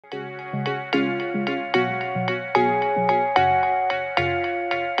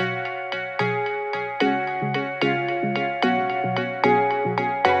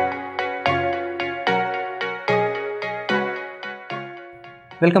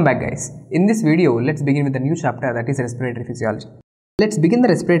Welcome back guys. In this video, let's begin with the new chapter, that is respiratory physiology. Let's begin the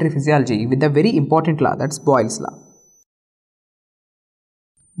respiratory physiology with a very important law, that's Boyle's law.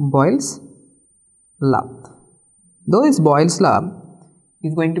 Boyle's law. Though this Boyle's law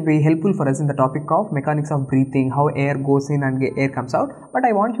is going to be helpful for us in the topic of mechanics of breathing, how air goes in and air comes out, but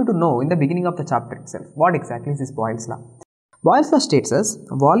I want you to know in the beginning of the chapter itself, what exactly is this Boyle's law. Boyle's law states as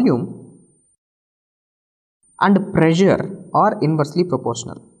volume and pressure are inversely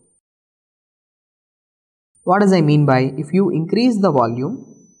proportional. What does I mean by, if you increase the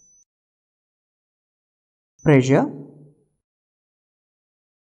volume, pressure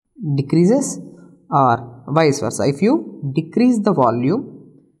decreases, or vice versa. If you decrease the volume,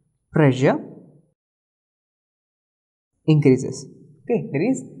 pressure increases. Okay,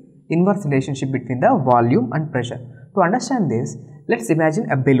 there is inverse relationship between the volume and pressure. To understand this, let's imagine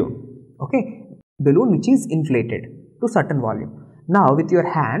a balloon. Okay, balloon which is inflated to certain volume. Now with your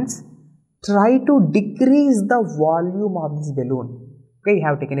hands, try to decrease the volume of this balloon. Okay, you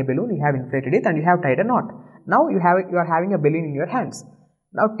have taken a balloon, you have inflated it and you have tied a knot. Now you are having a balloon in your hands.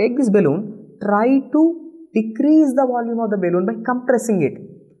 Now take this balloon, try to decrease the volume of the balloon by compressing it.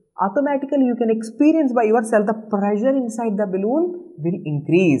 Automatically you can experience by yourself the pressure inside the balloon will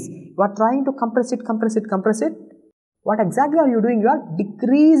increase. You are trying to compress it. What exactly are you doing? You are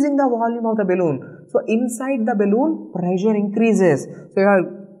decreasing the volume of the balloon. So inside the balloon, pressure increases. So you are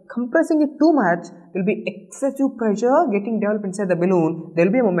compressing it too much, there will be excessive pressure getting developed inside the balloon. There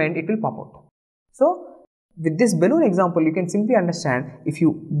will be a moment it will pop out. So with this balloon example, you can simply understand, if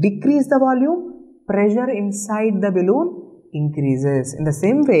you decrease the volume, pressure inside the balloon increases. In the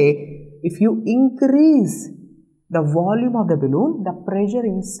same way, if you increase the volume of the balloon, the pressure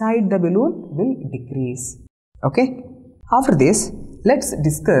inside the balloon will decrease. Okay. After this, let's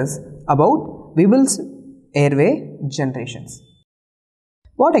discuss about Weibel's airway generations.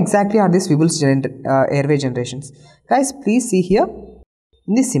 What exactly are these Weibel's airway generations? Guys, please see here.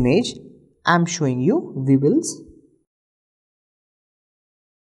 In this image, I am showing you Weibel's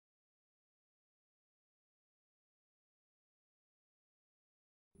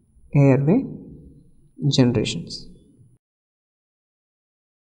airway generations.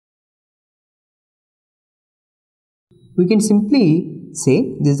 We can simply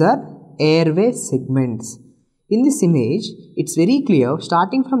say these are airway segments. In this image, it's very clear,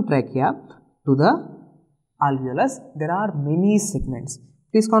 starting from trachea to the alveolus, there are many segments.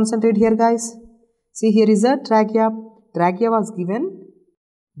 Please concentrate here guys. See, here is a trachea. Trachea was given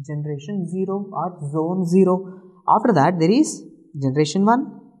generation 0 or zone 0. After that, there is generation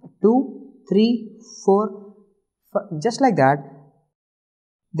 1, 2, 3, 4. Just like that,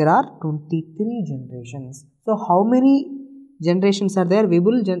 there are 23 generations. So, how many generations are there?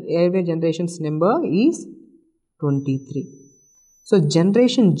 Weibel airway generations number is 23. So,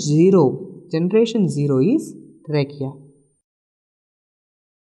 generation 0 is trachea.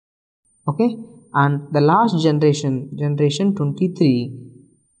 Okay, and the last generation 23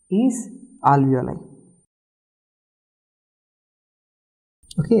 is alveoli.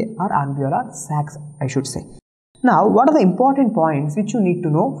 Okay, or alveolar sacs, I should say. Now, what are the important points which you need to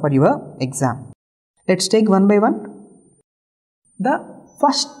know for your exam? Let's take one by one. The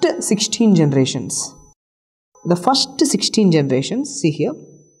first 16 generations. The first 16 generations, see here,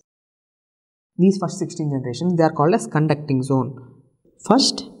 these first 16 generations, they are called as conducting zone.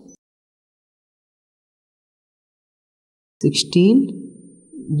 First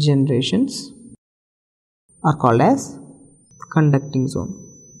 16 generations are called as conducting zone.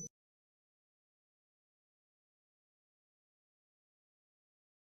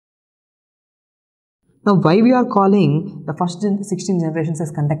 Now, why we are calling the first 16 generations as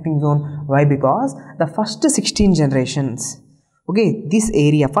conducting zone? Why? Because the first 16 generations, okay, this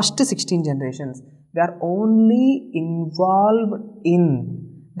area, first 16 generations, they are only involved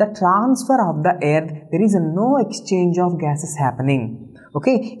in the transfer of the air. There is no exchange of gases happening.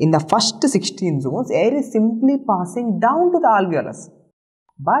 Okay, in the first 16 zones, air is simply passing down to the alveolus,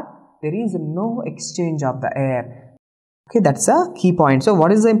 but there is no exchange of the air. Okay, that's a key point. So,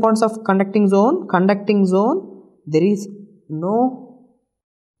 what is the importance of conducting zone? Conducting zone, there is no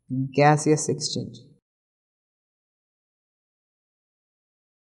gaseous exchange.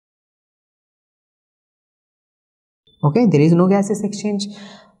 Okay, there is no gaseous exchange.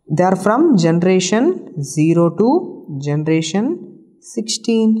 They are from generation 0 to generation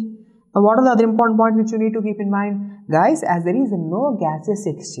 16. Now, what are the other important points which you need to keep in mind? Guys, as there is no gaseous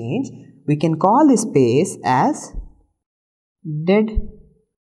exchange, we can call this phase as dead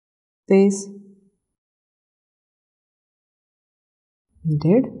phase.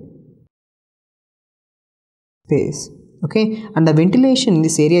 Dead phase. Okay, and the ventilation in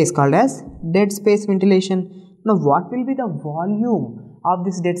this area is called as dead space ventilation. Now what will be the volume of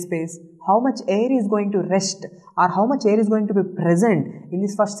this dead space? How much air is going to rest, or how much air is going to be present in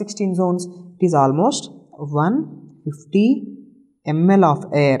these first 16 zones? It is almost 150 ml of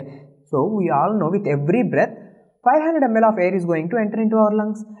air. So we all know with every breath 500 ml of air is going to enter into our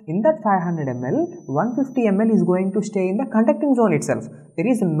lungs. In that 500 ml, 150 ml is going to stay in the conducting zone itself. There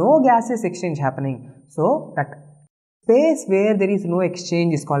is no gaseous exchange happening. So that space where there is no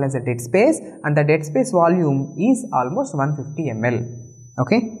exchange is called as a dead space, and the dead space volume is almost 150 ml.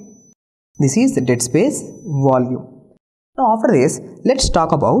 Okay, this is the dead space volume. Now after this, let's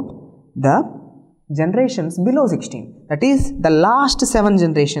talk about the generations below 16, that is the last 7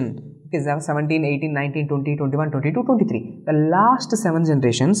 generation. Okay, 17, 18, 19, 20, 21, 22, 23. The last 7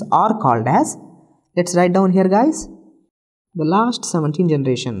 generations are called as, let's write down here guys, the last 7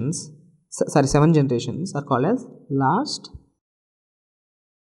 generations are called as last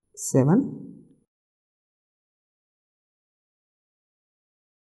 7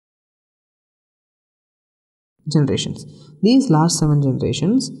 generations. These last 7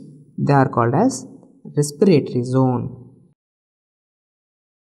 generations, they are called as respiratory zone.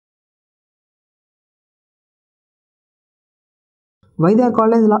 Why they are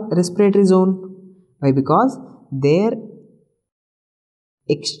called as respiratory zone? Why? Because their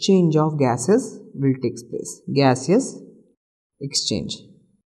exchange of gases will take place. Gaseous exchange.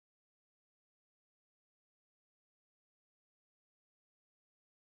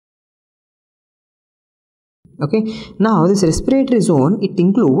 Okay. Now this respiratory zone, it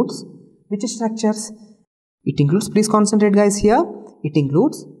includes which structures? It includes, please concentrate guys here, it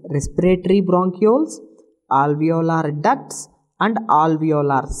includes respiratory bronchioles, alveolar ducts and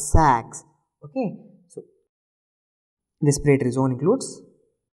alveolar sacs. Okay, so respiratory zone includes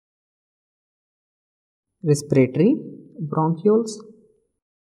respiratory bronchioles,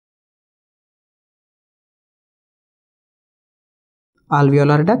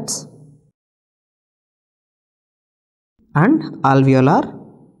 alveolar ducts and alveolar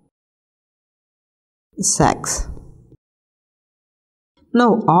sacs.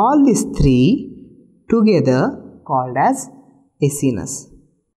 Now all these 3 together called as acinus.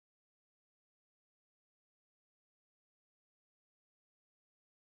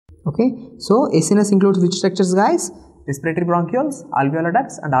 Okay, so acinus includes which structures guys? Respiratory bronchioles, alveolar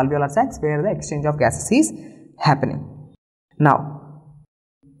ducts and alveolar sacs, where the exchange of gases is happening. Now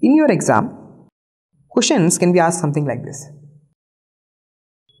in your exam, questions can be asked something like this.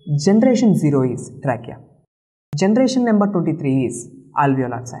 Generation 0 is trachea. Generation number 23 is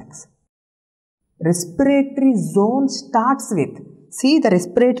alveolar sacs. Respiratory zone starts with, see, the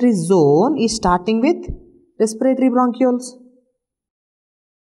respiratory zone is starting with respiratory bronchioles,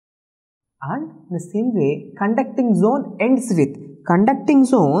 and in the same way conducting zone ends with, conducting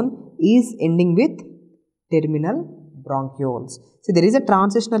zone is ending with terminal bronchioles. See, there is a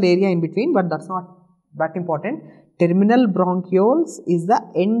transitional area in between, but that's not that important. Terminal bronchioles is the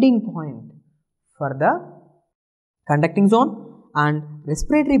ending point for the conducting zone, and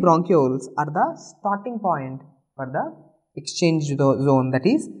respiratory bronchioles are the starting point for the exchange zone, that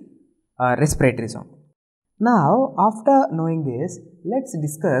is respiratory zone. Now after knowing this, let's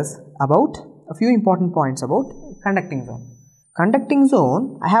discuss about a few important points about conducting zone. Conducting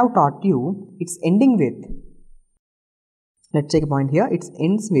zone, I have taught you, it's ending with, let's take a point here, it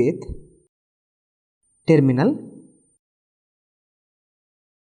ends with terminal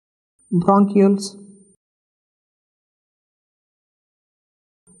bronchioles.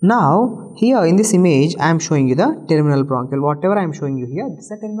 Now here in this image I am showing you the terminal bronchiole. Whatever I am showing you here, this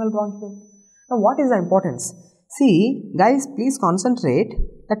is a terminal bronchiole. Now what is the importance? See guys, please concentrate.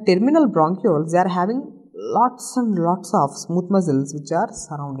 The terminal bronchioles, they are having lots and lots of smooth muscles which are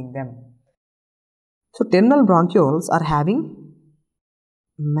surrounding them. So terminal bronchioles are having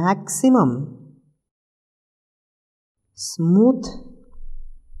maximum smooth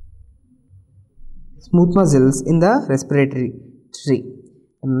muscles in the respiratory tree.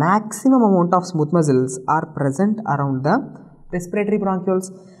 The maximum amount of smooth muscles are present around the respiratory bronchioles.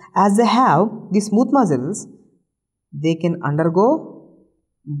 As they have these smooth muscles, they can undergo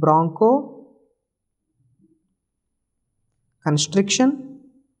bronchoconstriction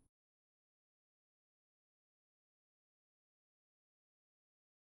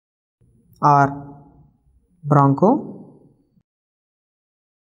or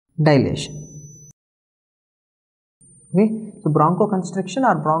bronchodilation. Okay, so bronchoconstriction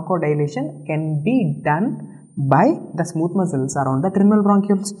or bronchodilation can be done by the smooth muscles around the terminal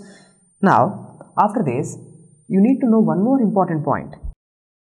bronchioles. Now, after this, you need to know one more important point.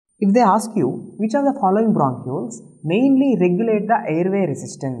 If they ask you which of the following bronchioles mainly regulate the airway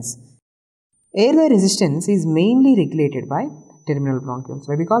resistance. Airway resistance is mainly regulated by terminal bronchioles.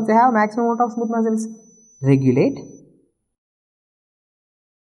 Why? Because they have maximum amount of smooth muscles. Regulate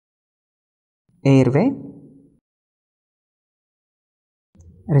airway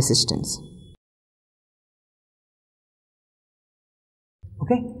resistance.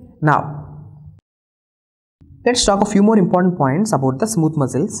 Okay. Now, let's talk a few more important points about the smooth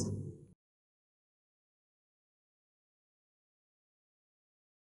muscles.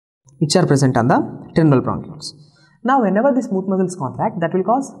 Which are present on the terminal bronchioles. Now, whenever the smooth muscles contract, that will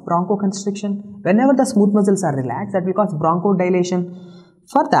cause bronchoconstriction. Whenever the smooth muscles are relaxed, that will cause bronchodilation.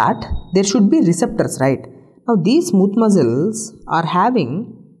 For that, there should be receptors, right? Now, these smooth muscles are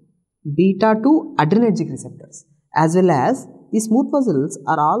having beta 2 adrenergic receptors, as well as the smooth muscles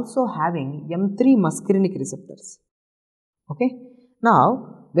are also having M3 muscarinic receptors. Okay.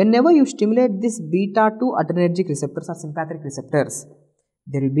 Now, whenever you stimulate this beta 2 adrenergic receptors or sympathetic receptors,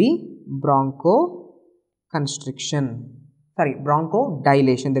 there will be bronchodilation.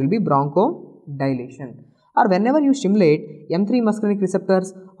 There will be bronchodilation. Or whenever you stimulate M3 muscarinic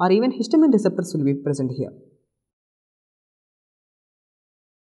receptors or even histamine receptors will be present here.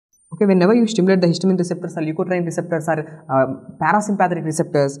 Okay, whenever you stimulate the histamine receptors or leukotriene receptors or parasympathetic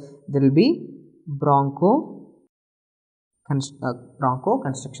receptors, there will be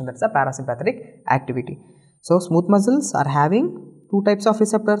bronchoconstriction. That's a parasympathetic activity. So, smooth muscles are having two types of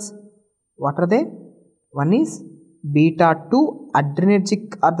receptors. What are they? One is beta 2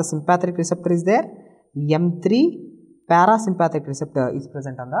 adrenergic or the sympathetic receptor is there. M3 parasympathetic receptor is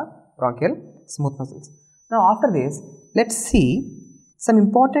present on the bronchial smooth muscles. Now, after this, let's see some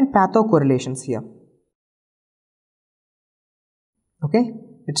important pathocorrelations here. Okay,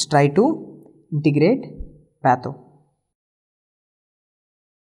 let's try to integrate patho.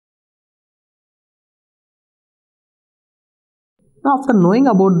 Now, after knowing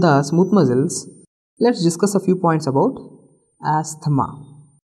about the smooth muscles, let's discuss a few points about asthma.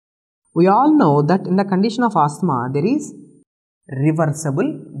 We all know that in the condition of asthma, there is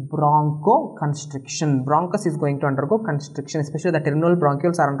reversible bronchoconstriction. Bronchus is going to undergo constriction, especially the terminal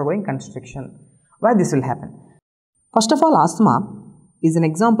bronchioles are undergoing constriction. Why this will happen? First of all, asthma is an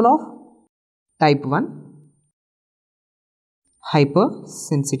example of type 1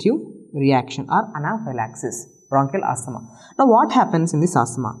 hypersensitive reaction or anaphylaxis, bronchial asthma. Now, what happens in this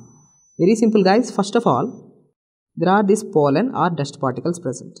asthma? Very simple, guys. First of all, there are these pollen or dust particles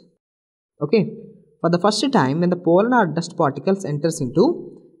present. Okay, for the first time when the pollen or dust particles enters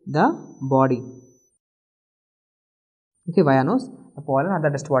into the body. Okay, via nose, the pollen or the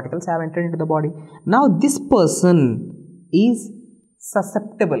dust particles have entered into the body. Now, this person is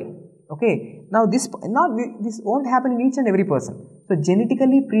susceptible. Okay, now this won't happen in each and every person. So,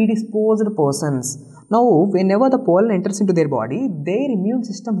 genetically predisposed persons. Now, whenever the pollen enters into their body, their immune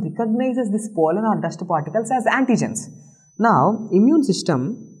system recognizes this pollen or dust particles as antigens. Now, immune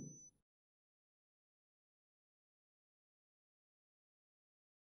system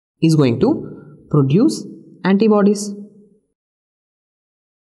is going to produce antibodies.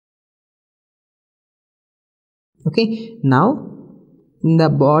 Okay, now in the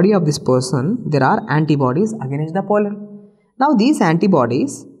body of this person, there are antibodies against the pollen. Now, these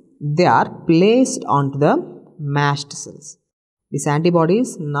antibodies, they are placed onto the mast cells. These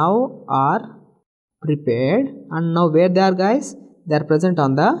antibodies now are prepared, and now where they are, guys? They are present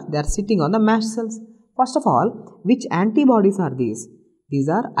on they are sitting on the mast cells. First of all, which antibodies are these? These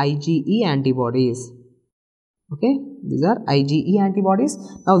are IgE antibodies. Okay, these are IgE antibodies.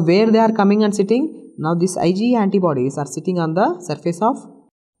 Now, where they are coming and sitting? Now, these IgE antibodies are sitting on the surface of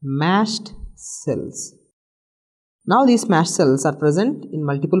mast cells. Now, these mast cells are present in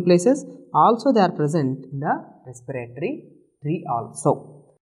multiple places. Also, they are present in the respiratory tree also.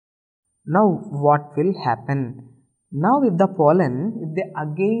 Now, what will happen? Now, if the pollen, if they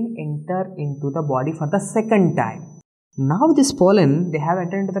again enter into the body for the second time, now this pollen, they have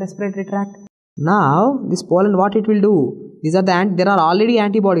entered into the respiratory tract. Now, this pollen, what it will do? These are there are already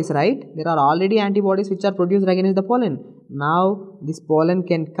antibodies, right? There are already antibodies which are produced against the pollen. Now, this pollen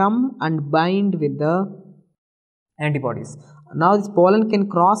can come and bind with the antibodies. Now, this pollen can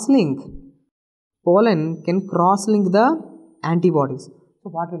cross-link. Pollen can cross-link the antibodies. So,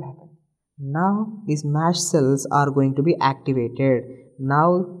 what will happen? Now, these mast cells are going to be activated.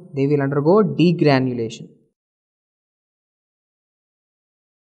 Now, they will undergo degranulation.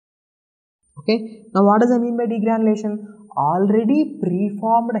 Okay. Now, what does I mean by degranulation? Already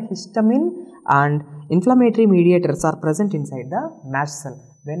preformed histamine and inflammatory mediators are present inside the mast cell.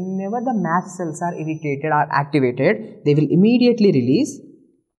 Whenever the mast cells are irritated or activated, they will immediately release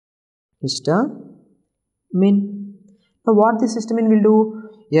histamine. So what this histamine will do?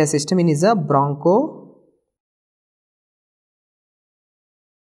 Yes, histamine is a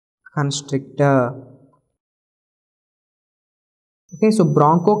bronchoconstrictor. Okay, so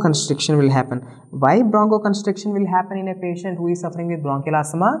bronchoconstriction will happen. Why bronchoconstriction will happen in a patient who is suffering with bronchial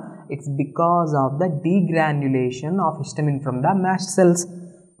asthma? It's because of the degranulation of histamine from the mast cells.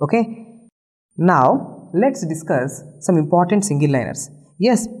 Okay. Now, let's discuss some important single liners.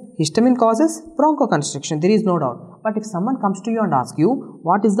 Yes, histamine causes bronchoconstriction, there is no doubt. But if someone comes to you and asks you,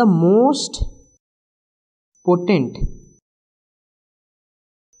 what is the most potent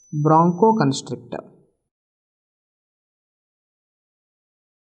bronchoconstrictor?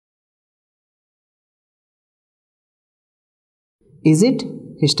 Is it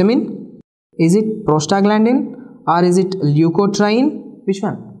histamine? Is it prostaglandin? Or is it leukotriene? Which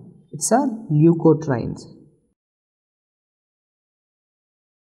one? It's a leukotrienes.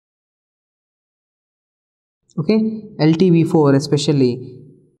 Okay, LTB4 especially,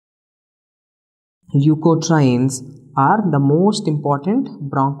 leukotrienes are the most important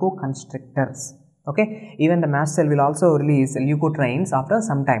bronchoconstrictors. Okay, even the mast cell will also release leukotrienes after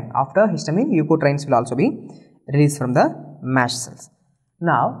some time. After histamine, leukotrienes will also be released from the mast cells.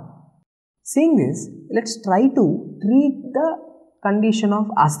 Now, seeing this, let's try to treat the condition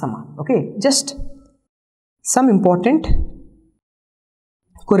of asthma. Okay, just some important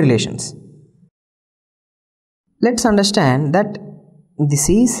correlations. Let's understand that this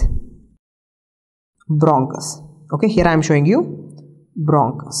is bronchus. Okay, here I am showing you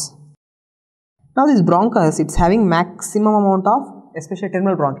bronchus. Now this bronchus, it's having maximum amount of, especially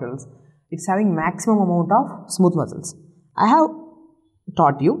terminal bronchioles, it's having maximum amount of smooth muscles. I have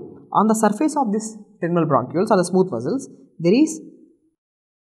taught you on the surface of this terminal bronchioles or the smooth muscles, there is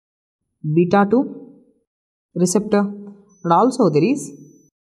beta 2 receptor and also there is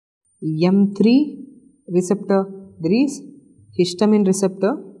M3 receptor, there is histamine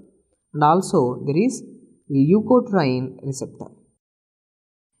receptor and also there is leukotriene receptor.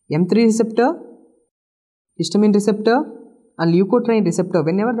 M3 receptor, histamine receptor and leukotriene receptor,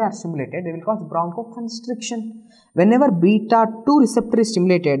 whenever they are stimulated, they will cause bronchoconstriction. Whenever beta 2 receptor is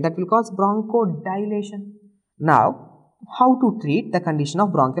stimulated, that will cause bronchodilation. Now, how to treat the condition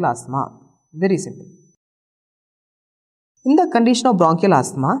of bronchial asthma? Very simple. In the condition of bronchial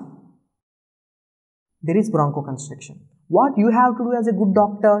asthma, there is bronchoconstriction. What you have to do as a good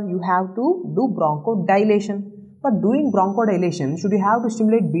doctor, you have to do bronchodilation. But doing bronchodilation, should you have to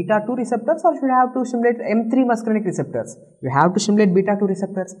stimulate beta 2 receptors or should you have to stimulate M3 muscarinic receptors? You have to stimulate beta 2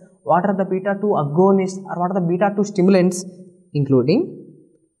 receptors. What are the beta 2 agonists or what are the beta 2 stimulants? Including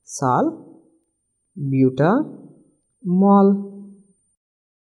salbutamol.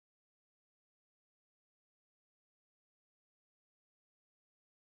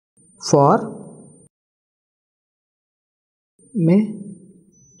 For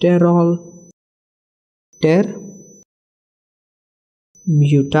meterol,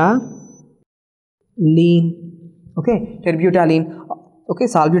 terbutaline. Okay, terbutaline. Okay,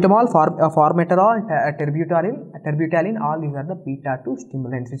 salbutamol, formoterol, terbutaline, all these are the beta 2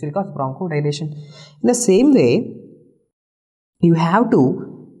 stimulants which will cause bronchodilation. In the same way, you have to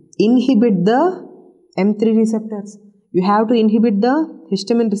inhibit the M3 receptors. You have to inhibit the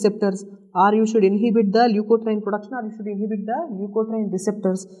histamine receptors, or you should inhibit the leukotriene production, or you should inhibit the leukotriene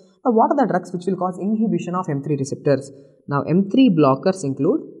receptors. Now, what are the drugs which will cause inhibition of M3 receptors? Now, M3 blockers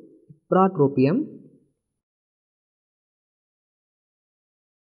include ipratropium,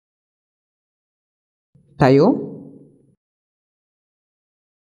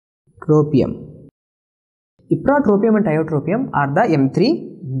 tiotropium. Ipratropium and tiotropium are the M3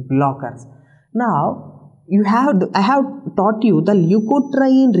 blockers. Now, I have taught you the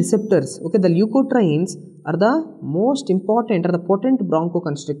leukotriene receptors. Okay, the leukotrienes are the most important or the potent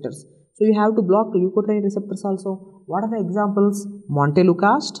bronchoconstrictors. So you have to block leukotriene receptors also. What are the examples?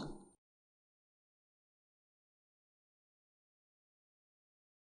 Montelukast,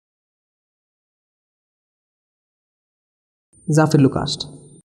 zafirlukast.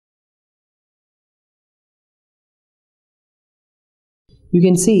 You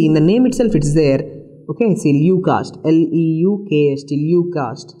can see in the name itself it's there. Okay, see Leucast, L-E-U-K-S-T,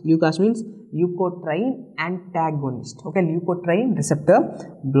 Leucast. Leucast means leukotriene antagonist. Okay, leukotriene receptor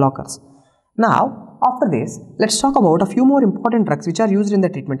blockers. Now, after this, let's talk about a few more important drugs which are used in the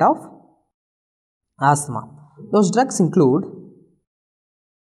treatment of asthma. Those drugs include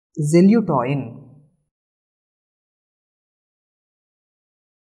xylitoin.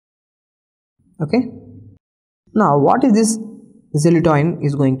 Okay. Now, what is this xylitoin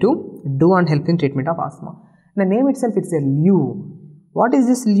is going to do and help in treatment of asthma? The name itself, it's a leu. What is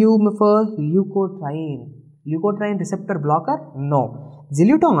this leu for? Leukotriene. Leukotriene receptor blocker? No.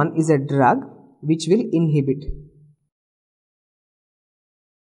 Xylitol is a drug which will inhibit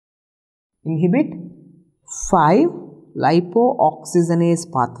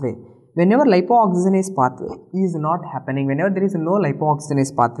 5-lipooxygenase pathway. Whenever lipooxygenase pathway is not happening, whenever there is no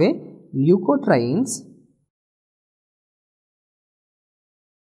lipooxygenase pathway, leukotrienes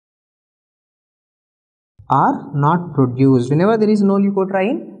are not produced. Whenever there is no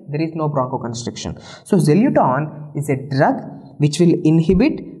leukotriene, there is no bronchoconstriction. So xylitol is a drug which will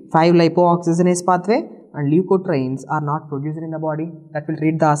inhibit 5-lipooxygenase pathway, and leukotrienes are not produced in the body. That will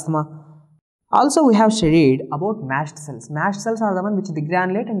treat the asthma. Also, we have studied about mast cells. Mast cells are the one which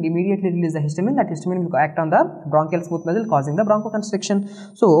degranulate and immediately release the histamine. That histamine will act on the bronchial smooth muscle, causing the bronchoconstriction.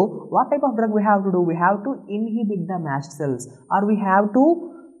 So, what type of drug we have to do? We have to inhibit the mast cells, or we have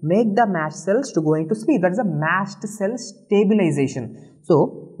to make the mast cells to go into sleep. That is a mast cell stabilization.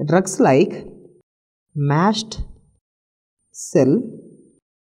 So, drugs like mast cell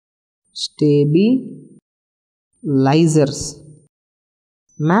stabilizers.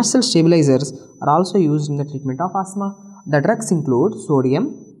 Mast cell stabilizers are also used in the treatment of asthma. The drugs include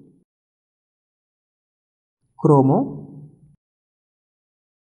sodium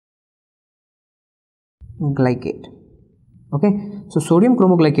chromoglycate. Okay, so sodium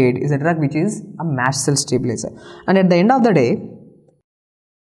chromoglycate is a drug which is a mast cell stabilizer. And at the end of the day,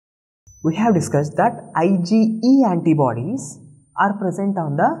 we have discussed that IgE antibodies are present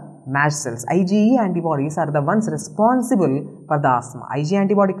on the mast cells. IgE antibodies are the ones responsible for the asthma. IgE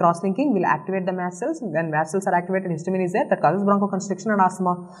antibody cross-linking will activate the mast cells. When mast cells are activated, histamine is there, that causes bronchoconstriction and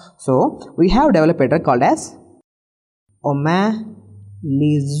asthma. So, we have developed a drug called as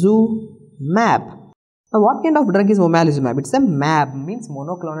omalizumab. Now, what kind of drug is omalizumab? It's a MAB, means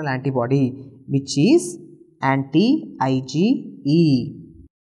monoclonal antibody, which is anti-IgE.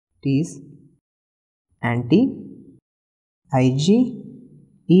 It is anti-IgE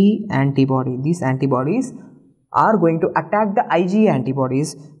antibody. These antibodies are going to attack the IgE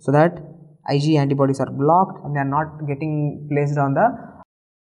antibodies, so that IgE antibodies are blocked and they are not getting placed on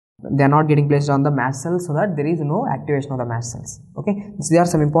the mast cells, so that there is no activation of the mast cells. Okay, so there are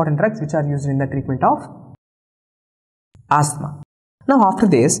some important drugs which are used in the treatment of asthma. Now after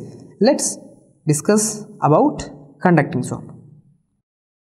this, let's discuss about conducting zone.